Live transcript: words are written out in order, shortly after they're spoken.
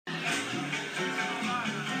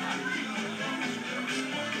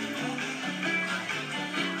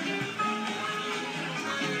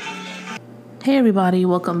Hey everybody,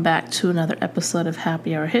 welcome back to another episode of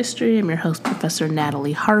Happy Hour History. I'm your host, Professor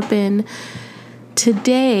Natalie Harpin.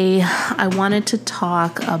 Today, I wanted to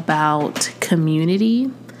talk about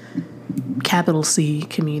community, capital C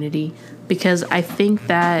community, because I think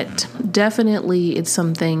that definitely it's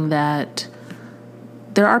something that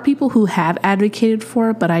there are people who have advocated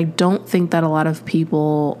for, but I don't think that a lot of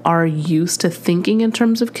people are used to thinking in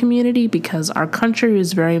terms of community because our country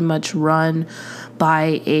is very much run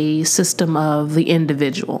by a system of the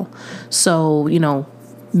individual. So, not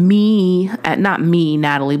me,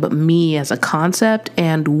 Natalie, but me as a concept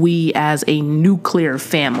and we as a nuclear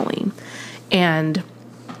family. And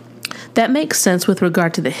that makes sense with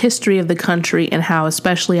regard to the history of the country and how,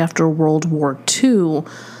 especially after World War II,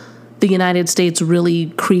 the United States really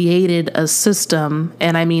created a system,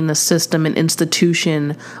 and I mean a system, an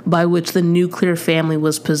institution by which the nuclear family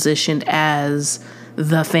was positioned as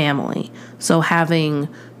the family. So having,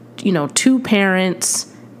 two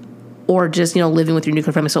parents or just, living with your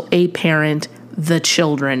nuclear family. So a parent, the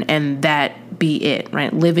children, and that be it,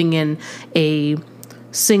 right? Living in a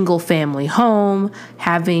single family home,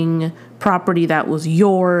 having property that was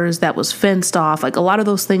yours, that was fenced off. Like a lot of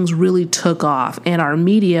those things really took off, and our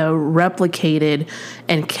media replicated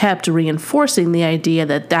and kept reinforcing the idea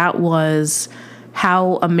that that was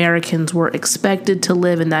how Americans were expected to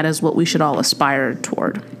live, and that is what we should all aspire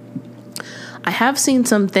toward. I have seen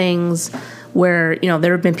some things where,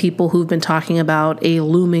 there have been people who've been talking about a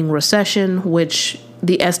looming recession, which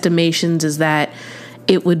the estimations is that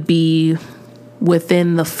it would be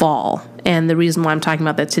within the fall. And the reason why I'm talking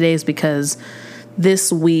about that today is because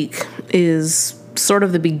this week is sort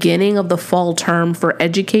of the beginning of the fall term for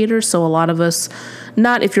educators. So a lot of us,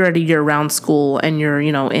 not if you're at a year-round school and you're,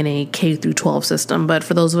 in a K through 12 system, but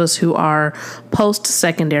for those of us who are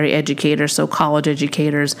post-secondary educators, so college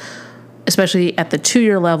educators, especially at the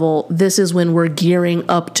 2-year level, this is when we're gearing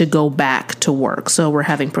up to go back to work. So we're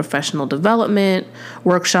having professional development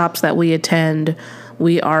workshops that we attend.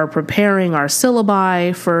 We are preparing our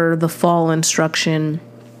syllabi for the fall instruction.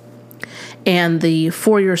 And the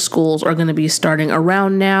 4-year schools are going to be starting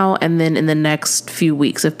around now and then in the next few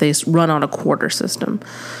weeks if they run on a quarter system.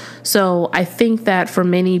 So I think that for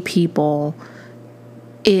many people,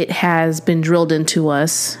 it has been drilled into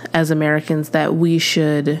us as Americans that we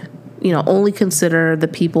should, only consider the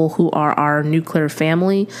people who are our nuclear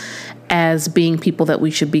family as being people that we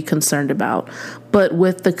should be concerned about. But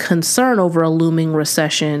with the concern over a looming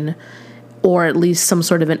recession, or at least some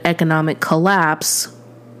sort of an economic collapse,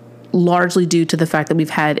 largely due to the fact that we've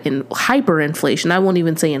had hyperinflation. I won't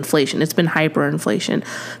even say inflation. It's been hyperinflation.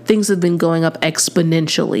 Things have been going up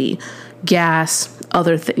exponentially. Gas,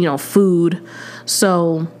 other food.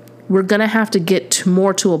 So we're going to have to get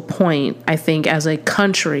more to a point, I think, as a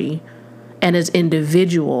country and as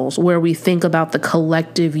individuals where we think about the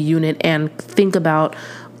collective unit and think about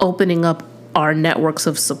opening up our networks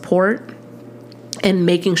of support and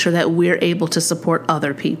making sure that we're able to support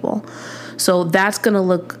other people. So that's going to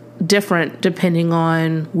look different depending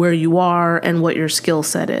on where you are and what your skill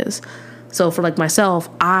set is. So for myself,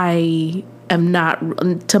 I am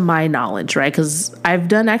not, to my knowledge, right? Because I've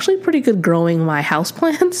done actually pretty good growing my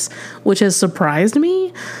houseplants, which has surprised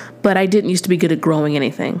me, but I didn't used to be good at growing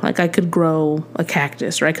anything. I could grow a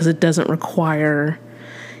cactus, right? Because it doesn't require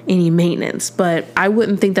any maintenance. But I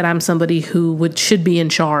wouldn't think that I'm somebody who should be in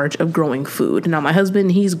charge of growing food. Now, my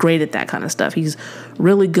husband, he's great at that kind of stuff. He's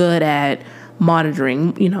really good at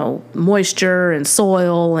monitoring, moisture and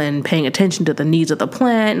soil and paying attention to the needs of the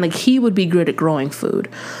plant. He would be good at growing food.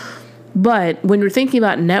 But when you're thinking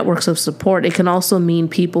about networks of support, it can also mean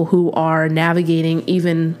people who are navigating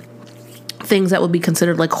even things that would be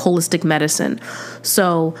considered holistic medicine.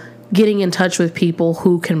 So getting in touch with people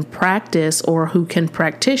who can practice or who can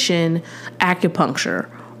practition acupuncture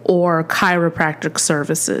or chiropractic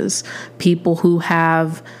services, people who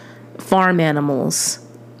have farm animals.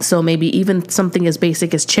 So maybe even something as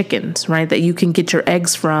basic as chickens, right, that you can get your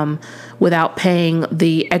eggs from without paying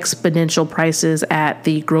the exponential prices at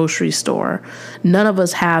the grocery store. None of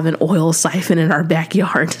us have an oil siphon in our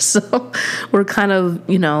backyard, so we're kind of,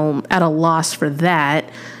 at a loss for that.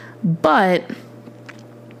 But,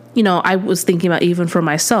 I was thinking about even for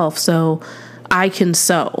myself, so I can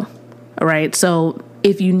sew, right? So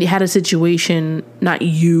if you had a situation, not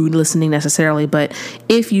you listening necessarily, but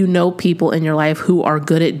if you know people in your life who are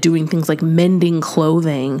good at doing things like mending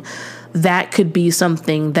clothing, that could be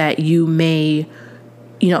something that you may,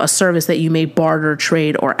 a service that you may barter,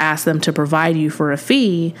 trade, or ask them to provide you for a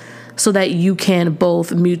fee so that you can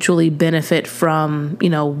both mutually benefit from,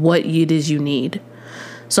 what it is you need.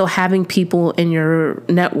 So having people in your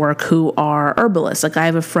network who are herbalists, like I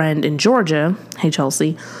have a friend in Georgia, hey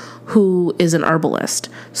Chelsea, who is an herbalist.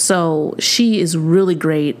 So she is really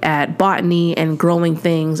great at botany and growing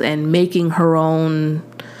things and making her own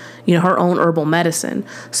herbal medicine.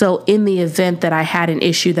 So in the event that I had an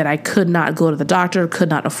issue that I could not go to the doctor, could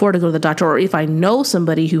not afford to go to the doctor, or if I know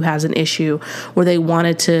somebody who has an issue where they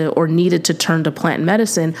wanted to or needed to turn to plant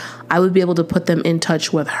medicine, I would be able to put them in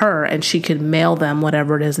touch with her and she could mail them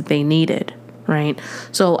whatever it is that they needed, right?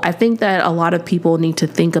 So I think that a lot of people need to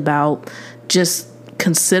think about just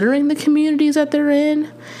considering the communities that they're in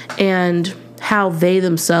and how they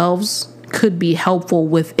themselves could be helpful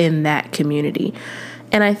within that community.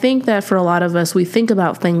 And I think that for a lot of us, we think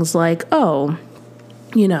about things like, I'm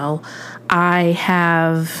trying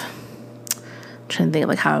to think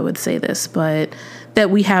like how I would say this, but that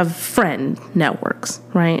we have friend networks,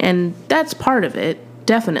 right? And that's part of it,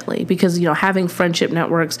 definitely, because, having friendship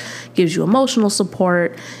networks gives you emotional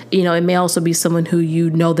support. It may also be someone who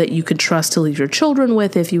that you could trust to leave your children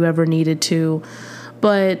with if you ever needed to.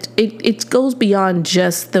 But it goes beyond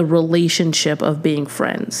just the relationship of being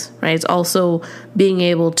friends, right? It's also being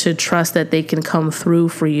able to trust that they can come through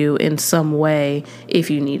for you in some way if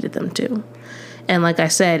you needed them to. And like I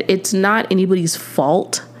said, it's not anybody's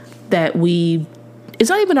fault it's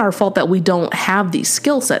not even our fault that we don't have these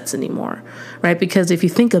skill sets anymore, right? Because if you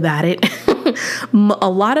think about it, a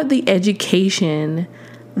lot of the education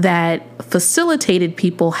that facilitated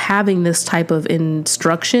people having this type of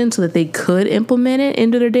instruction so that they could implement it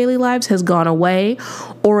into their daily lives has gone away,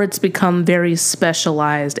 or it's become very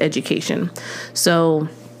specialized education. So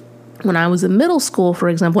when I was in middle school, for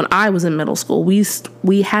example,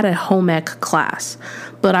 we had a home ec class,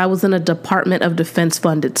 but I was in a Department of Defense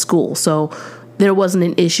funded school. So there wasn't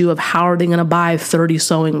an issue of how are they going to buy 30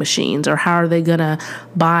 sewing machines or how are they going to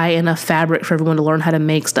buy enough fabric for everyone to learn how to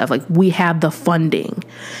make stuff. Like, we had the funding.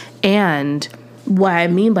 And what I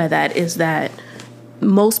mean by that is that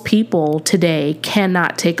most people today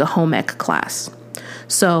cannot take a home ec class.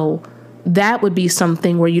 So that would be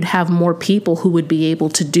something where you'd have more people who would be able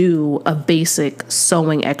to do a basic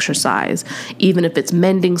sewing exercise, even if it's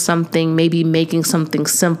mending something, maybe making something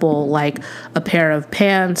simple like a pair of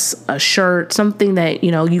pants, a shirt, something that,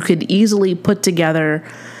 you could easily put together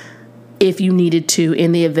if you needed to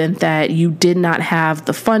in the event that you did not have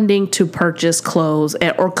the funding to purchase clothes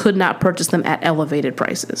or could not purchase them at elevated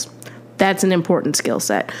prices. That's an important skill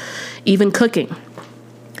set. Even cooking.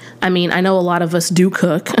 I mean, I know a lot of us do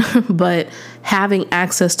cook, but having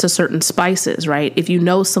access to certain spices, right? If you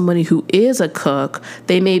know somebody who is a cook,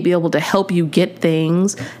 they may be able to help you get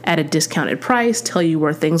things at a discounted price, tell you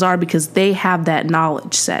where things are, because they have that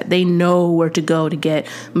knowledge set. They know where to go to get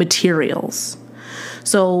materials.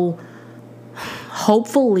 So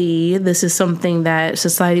hopefully this is something that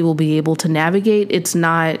society will be able to navigate. It's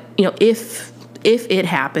not, if it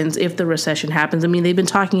happens, if the recession happens, I mean, they've been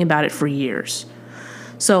talking about it for years.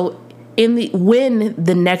 So when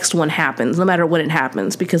the next one happens, no matter when it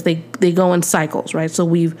happens, because they go in cycles, right? So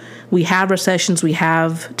we have recessions, we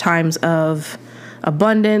have times of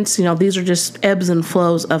abundance. These are just ebbs and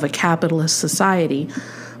flows of a capitalist society.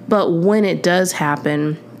 But when it does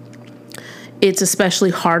happen, it's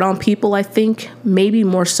especially hard on people, I think, maybe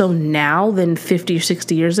more so now than 50 or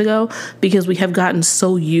 60 years ago, because we have gotten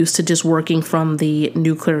so used to just working from the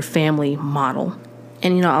nuclear family model.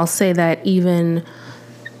 And, I'll say that even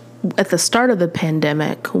at the start of the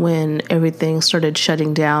pandemic, when everything started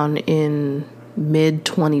shutting down in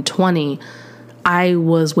mid-2020, I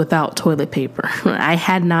was without toilet paper. I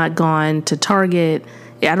had not gone to Target.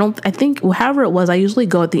 I think, however it was, I usually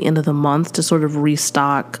go at the end of the month to sort of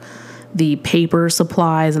restock the paper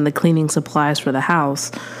supplies and the cleaning supplies for the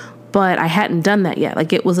house. But I hadn't done that yet.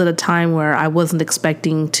 Like, it was at a time where I wasn't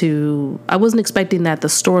expecting that the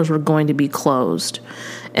stores were going to be closed.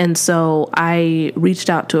 And so I reached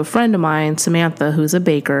out to a friend of mine, Samantha, who's a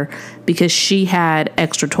baker, because she had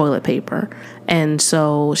extra toilet paper. And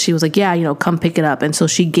so she was like, yeah, come pick it up. And so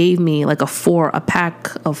she gave me like a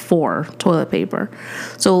pack of 4 toilet paper.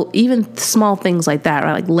 So even small things like that,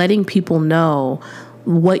 right? Like letting people know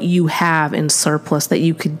what you have in surplus that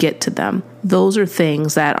you could get to them. Those are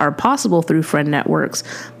things that are possible through friend networks.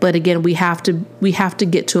 But again, we have to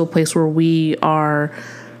get to a place where we are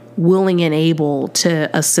willing and able to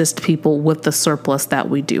assist people with the surplus that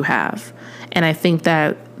we do have. And I think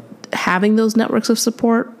that having those networks of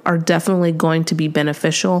support are definitely going to be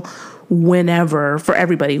beneficial for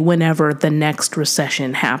everybody, whenever the next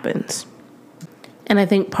recession happens. And I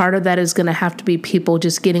think part of that is going to have to be people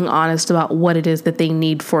just getting honest about what it is that they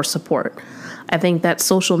need for support. I think that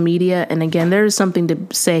social media, and again, there is something to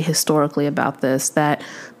say historically about this, that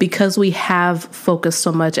because we have focused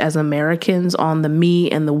so much as Americans on the me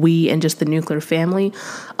and the we and just the nuclear family,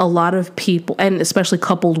 a lot of people, and especially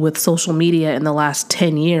coupled with social media in the last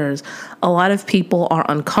 10 years, a lot of people are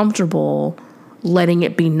uncomfortable letting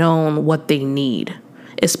it be known what they need,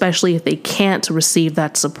 especially if they can't receive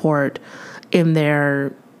that support in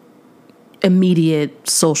their immediate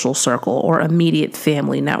social circle or immediate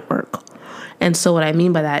family network. And so what I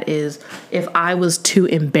mean by that is, if I was too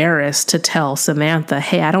embarrassed to tell Samantha,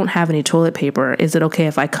 hey, I don't have any toilet paper, is it okay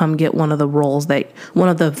if I come get one of the rolls, one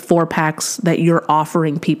of the 4-packs that you're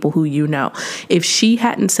offering people who you know? If she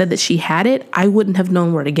hadn't said that she had it, I wouldn't have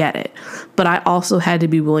known where to get it. But I also had to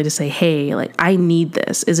be willing to say, hey, like, I need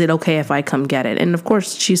this. Is it okay if I come get it? And of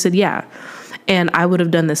course she said, yeah. And I would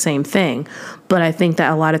have done the same thing. But I think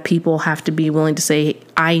that a lot of people have to be willing to say,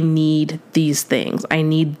 I need these things. I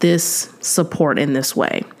need this support in this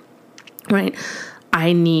way, right?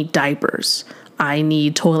 I need diapers. I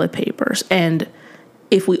need toilet papers. And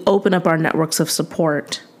if we open up our networks of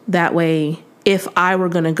support, that way, if I were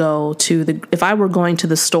going to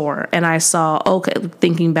the store and I saw, okay,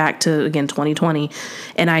 thinking back to, again, 2020,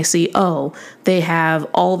 and I see, oh, they have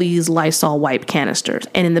all these Lysol wipe canisters.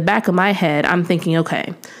 And in the back of my head, I'm thinking,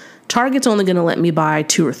 okay, Target's only going to let me buy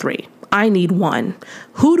 2 or 3. I need 1.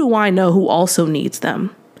 Who do I know who also needs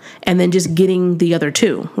them? And then just getting the other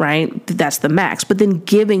 2, right? That's the max. But then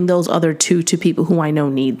giving those other 2 to people who I know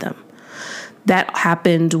need them. That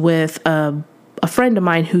happened with a friend of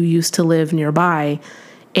mine who used to live nearby,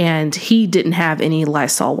 and he didn't have any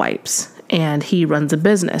Lysol wipes, and he runs a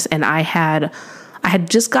business. And I had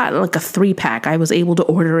just gotten like a 3-pack. I was able to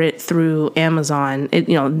order it through Amazon.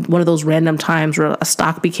 One of those random times where a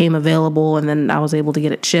stock became available, and then I was able to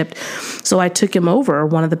get it shipped. So I took him over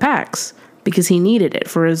one of the packs because he needed it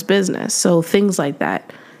for his business. So things like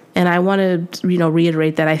that. And I want to,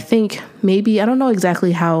 reiterate that I think maybe, I don't know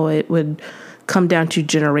exactly how it would come down to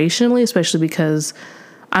generationally, especially because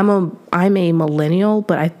I'm a millennial,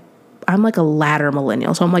 but I'm like a latter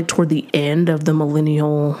millennial. So I'm like toward the end of the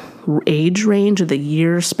millennial age range or the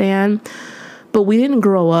year span. But we didn't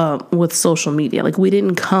grow up with social media. Like, we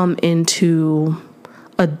didn't come into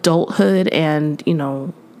adulthood and,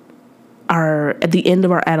 at the end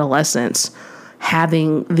of our adolescence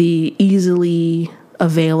having the easily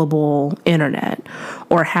available internet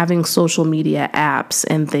or having social media apps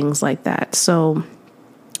and things like that. So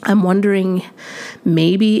I'm wondering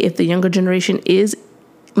maybe if the younger generation is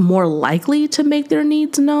more likely to make their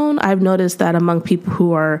needs known. I've noticed that among people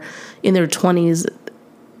who are in their 20s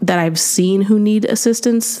that I've seen who need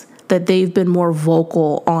assistance, that they've been more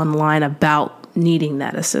vocal online about needing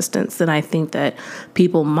that assistance than I think that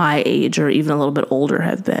people my age or even a little bit older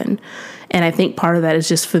have been. And I think part of that is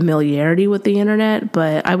just familiarity with the internet,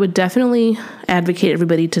 but I would definitely advocate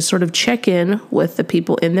everybody to sort of check in with the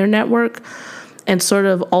people in their network. And sort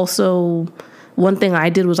of also, one thing I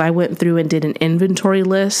did was I went through and did an inventory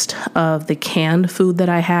list of the canned food that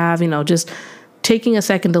I have, just taking a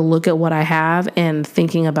second to look at what I have and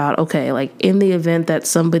thinking about, okay, like in the event that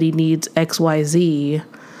somebody needs XYZ,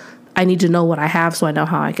 I need to know what I have so I know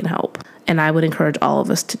how I can help. And I would encourage all of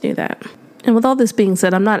us to do that. And with all this being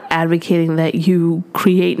said, I'm not advocating that you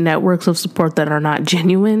create networks of support that are not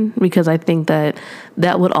genuine, because I think that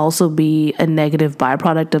that would also be a negative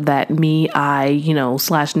byproduct of that me, I,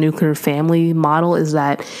 / nuclear family model, is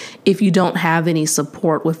that if you don't have any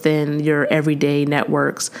support within your everyday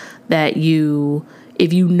networks, that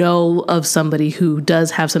if you know of somebody who does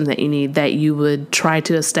have something that you need, that you would try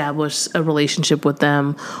to establish a relationship with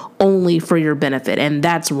them only for your benefit. And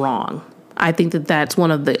that's wrong. I think that that's one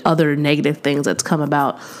of the other negative things that's come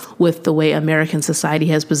about with the way American society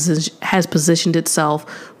has positioned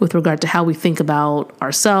itself with regard to how we think about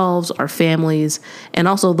ourselves, our families, and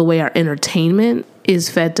also the way our entertainment is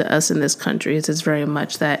fed to us in this country. It's very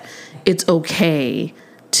much that it's okay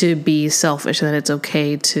to be selfish and that it's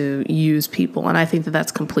okay to use people. And I think that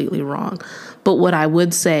that's completely wrong. But what I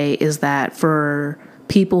would say is that for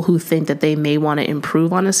people who think that they may want to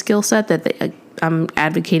improve on a skill set, I'm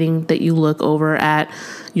advocating that you look over at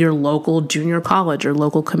your local junior college or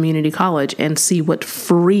local community college and see what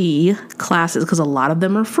free classes, because a lot of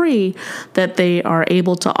them are free, that they are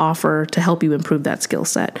able to offer to help you improve that skill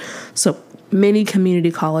set. So many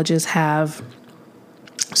community colleges have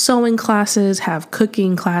sewing classes, have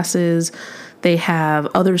cooking classes, they have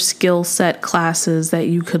other skill set classes that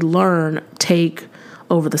you could take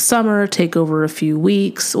over the summer, take over a few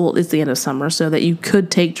weeks. Well, it's the end of summer, so that you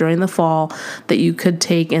could take during the fall, that you could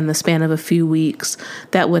take in the span of a few weeks,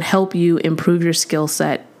 that would help you improve your skill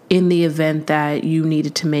set in the event that you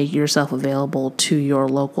needed to make yourself available to your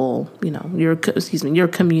local, your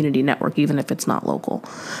community network, even if it's not local.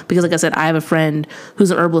 Because like I said, I have a friend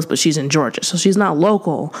who's an herbalist, but she's in Georgia. So she's not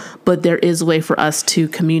local, but there is a way for us to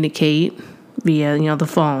communicate via, the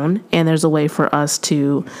phone. And there's a way for us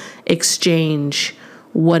to exchange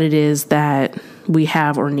what it is that we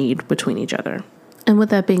have or need between each other. And with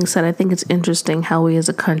that being said, I think it's interesting how we as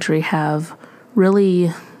a country have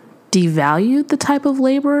really devalued the type of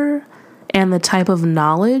labor and the type of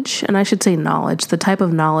knowledge, and I should say knowledge, the type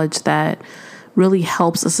of knowledge that really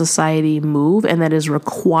helps a society move and that is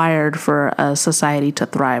required for a society to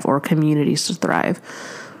thrive or communities to thrive,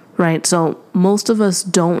 right? So most of us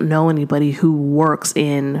don't know anybody who works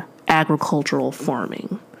in agricultural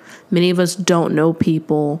farming. Many of us don't know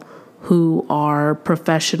people who are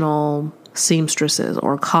professional seamstresses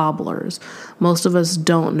or cobblers. Most of us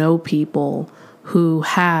don't know people who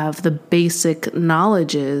have the basic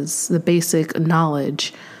knowledge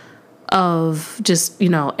of just,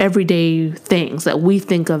 everyday things that we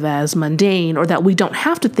think of as mundane or that we don't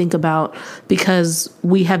have to think about because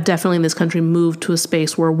we have definitely in this country moved to a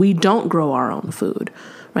space where we don't grow our own food,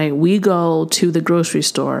 right? We go to the grocery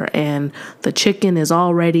store and the chicken is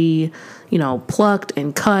already, plucked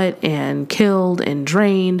and cut and killed and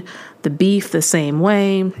drained. The beef the same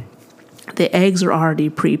way. The eggs are already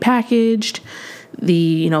prepackaged.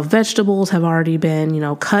 The, vegetables have already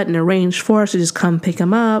been, cut and arranged for us to just come pick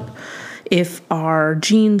them up. If our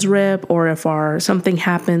jeans rip or if something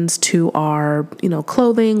happens to our,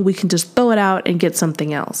 clothing, we can just throw it out and get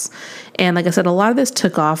something else. And like I said, a lot of this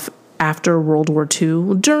took off after World War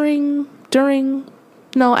II,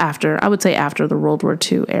 after the World War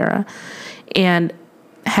II era, and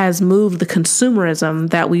has moved the consumerism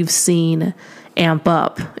that we've seen amp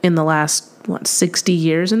up in the last 60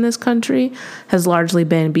 years in this country has largely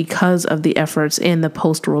been because of the efforts in the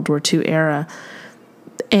post-World War II era.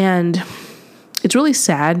 And it's really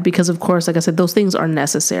sad because, of course, like I said, those things are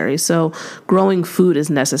necessary. So growing food is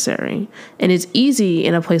necessary. And it's easy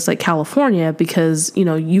in a place like California because,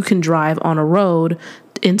 you can drive on a road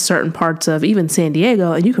in certain parts of even San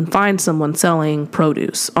Diego and you can find someone selling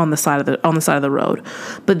produce on the side of the road.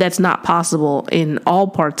 But that's not possible in all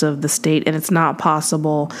parts of the state, and it's not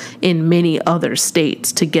possible in many other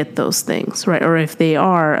states to get those things, right? Or if they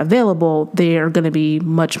are available, they are going to be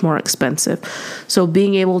much more expensive. So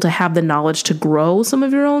being able to have the knowledge to grow some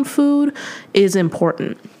of your own food is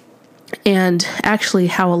important. And actually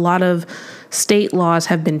how a lot of state laws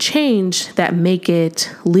have been changed that make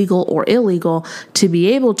it legal or illegal to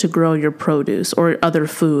be able to grow your produce or other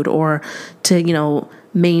food or to,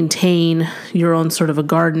 maintain your own sort of a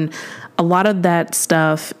garden. A lot of that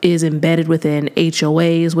stuff is embedded within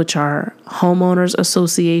HOAs, which are homeowners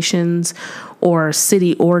associations, or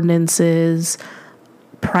city ordinances,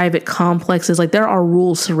 private complexes. Like there are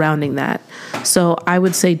rules surrounding that. So I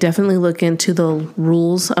would say definitely look into the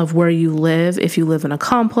rules of where you live. If you live in a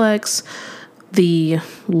complex, the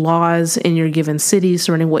laws in your given city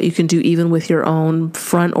surrounding what you can do even with your own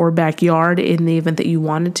front or backyard in the event that you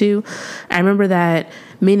wanted to. I remember that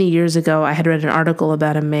many years ago, I had read an article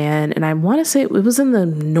about a man, and I want to say it was in the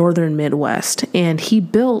northern Midwest, and he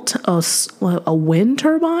built a wind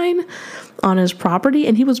turbine on his property,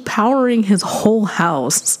 and he was powering his whole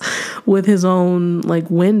house with his own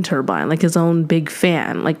wind turbine, his own big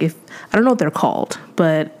fan. I don't know what they're called,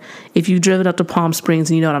 but if you've driven up to Palm Springs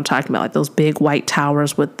and you know what I'm talking about, those big white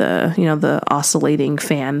towers with the oscillating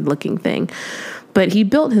fan looking thing. But he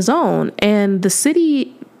built his own, and the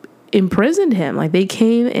city imprisoned him. They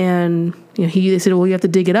came and they said, well, you have to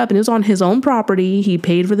dig it up, and it was on his own property. He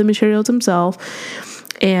paid for the materials himself.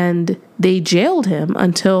 And they jailed him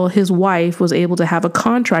until his wife was able to have a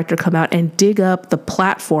contractor come out and dig up the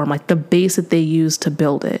platform, the base that they used to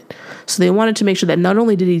build it. So they wanted to make sure that not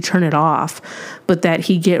only did he turn it off, but that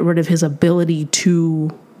he get rid of his ability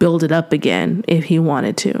to build it up again if he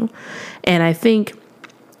wanted to. And I think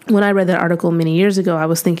when I read that article many years ago, I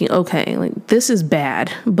was thinking, okay, this is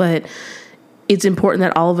bad, but it's important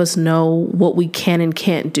that all of us know what we can and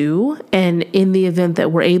can't do. And in the event that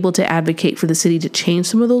we're able to advocate for the city to change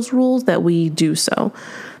some of those rules, that we do so.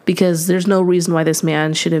 Because there's no reason why this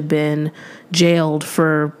man should have been jailed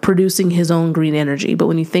for producing his own green energy. But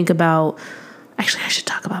when you think about, actually, I should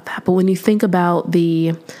talk about that. But when you think about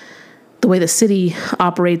the way the city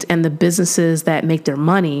operates and the businesses that make their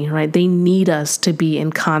money, right? They need us to be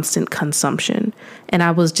in constant consumption. And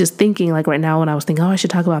I was just thinking, right now when I was thinking, I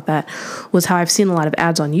should talk about that, was how I've seen a lot of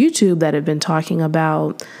ads on YouTube that have been talking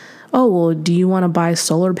about oh, well, do you want to buy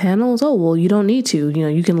solar panels? Oh, well, you don't need to.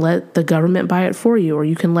 You can let the government buy it for you, or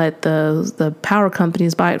you can let the power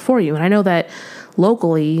companies buy it for you. And I know that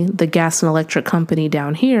locally, the gas and electric company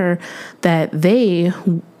down here, that they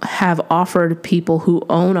have offered people who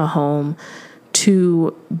own a home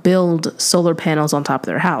to build solar panels on top of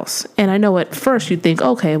their house. And I know at first you'd think,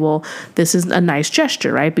 okay, well, this is a nice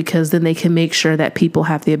gesture, right? Because then they can make sure that people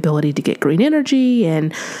have the ability to get green energy.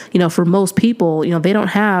 And, for most people, they don't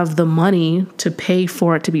have the money to pay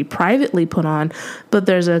for it to be privately put on. But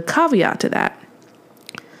there's a caveat to that.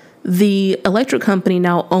 The electric company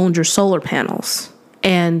now owns your solar panels.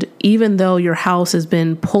 And even though your house has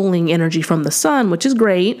been pulling energy from the sun, which is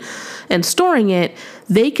great, and storing it,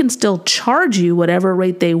 they can still charge you whatever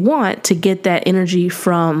rate they want to get that energy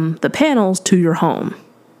from the panels to your home,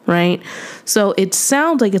 right? So it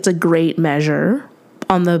sounds like it's a great measure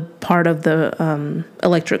on the part of the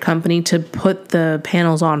electric company to put the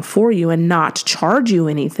panels on for you and not charge you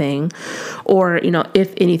anything, or,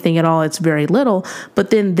 if anything at all, it's very little, but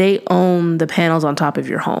then they own the panels on top of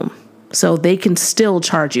your home. So they can still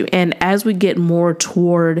charge you. And as we get more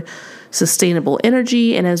toward sustainable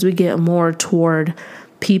energy, and as we get more toward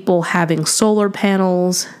people having solar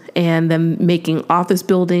panels and them making office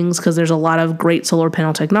buildings, because there's a lot of great solar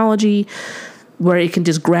panel technology where it can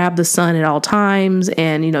just grab the sun at all times,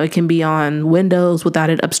 and it can be on windows without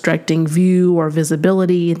it obstructing view or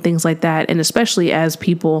visibility and things like that. And especially as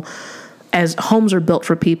homes are built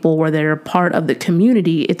for people where they're part of the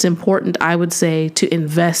community, it's important, I would say, to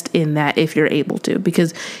invest in that if you're able to.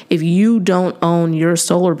 Because if you don't own your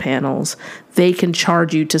solar panels, they can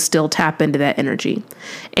charge you to still tap into that energy.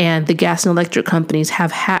 And the gas and electric companies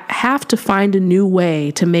have to find a new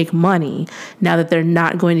way to make money now that they're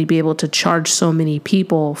not going to be able to charge so many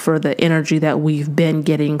people for the energy that we've been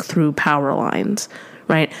getting through power lines,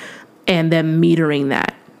 right? And then metering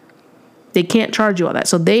that. They can't charge you all that.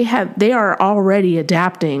 So they are already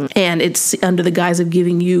adapting, and it's under the guise of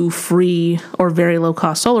giving you free or very low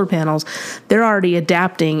cost solar panels. They're already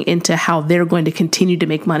adapting into how they're going to continue to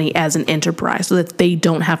make money as an enterprise so that they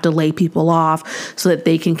don't have to lay people off, so that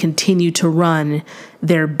they can continue to run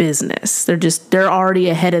their business. They're already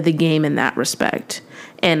ahead of the game in that respect.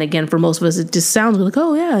 And again, for most of us, it just sounds like,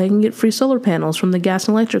 oh yeah, I can get free solar panels from the gas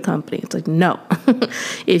and electric company. It's like, no.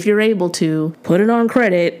 If you're able to, put it on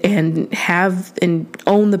credit and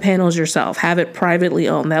own the panels yourself, have it privately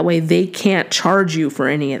owned. That way they can't charge you for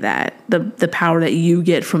any of that, the power that you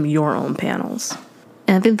get from your own panels.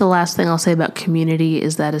 And I think the last thing I'll say about community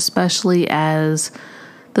is that, especially as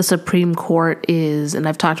the Supreme Court is, and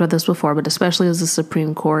I've talked about this before, but especially as the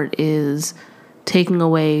Supreme Court is taking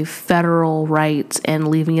away federal rights and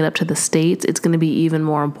leaving it up to the states, it's going to be even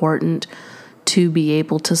more important to be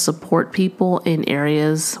able to support people in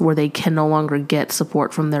areas where they can no longer get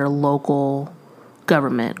support from their local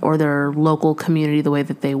government or their local community the way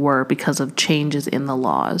that they were because of changes in the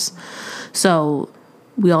laws. So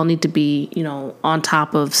we all need to be, on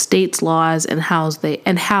top of states' laws and how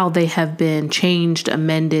they have been changed,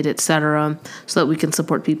 amended, etc., so that we can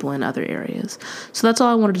support people in other areas. So that's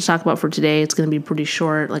all I wanted to talk about for today. It's going to be pretty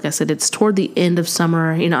short. Like I said, it's toward the end of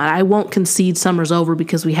summer. I won't concede summer's over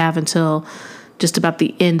because we have until just about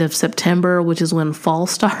the end of September, which is when fall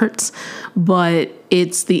starts. But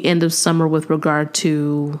it's the end of summer with regard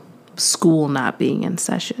to school not being in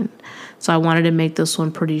session. So I wanted to make this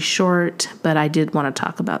one pretty short, but I did want to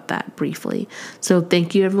talk about that briefly. So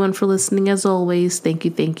thank you everyone for listening as always. Thank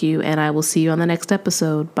you. And I will see you on the next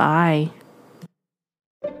episode. Bye.